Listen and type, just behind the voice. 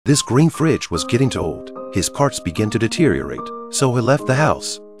This green fridge was getting too old. His parts began to deteriorate, so he left the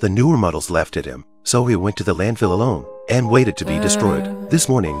house. The newer models laughed at him, so he went to the landfill alone and waited to be destroyed. This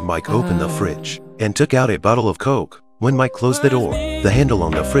morning, Mike opened the fridge and took out a bottle of Coke. When Mike closed the door, the handle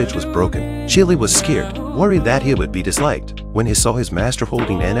on the fridge was broken. Chili was scared, worried that he would be disliked. When he saw his master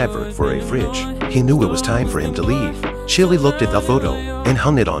holding an advert for a fridge, he knew it was time for him to leave. Chili looked at the photo and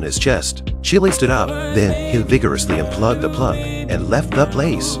hung it on his chest. Chili stood up, then he vigorously unplugged the plug and left the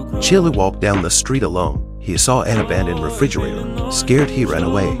place. Chili walked down the street alone. He saw an abandoned refrigerator. Scared, he ran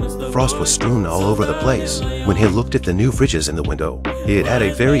away. Frost was strewn all over the place. When he looked at the new fridges in the window, he had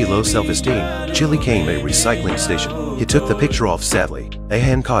a very low self-esteem. Chili came a recycling station. He took the picture off sadly. A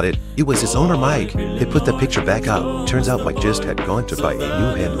hand caught it. It was his owner, Mike. He put the picture back up. Turns out Mike just had gone to buy a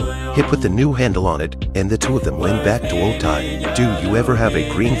new handle. He put the new handle on it, and the two of them went back to old time. Do you ever have a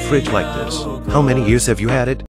green fridge like this? How many years have you had it?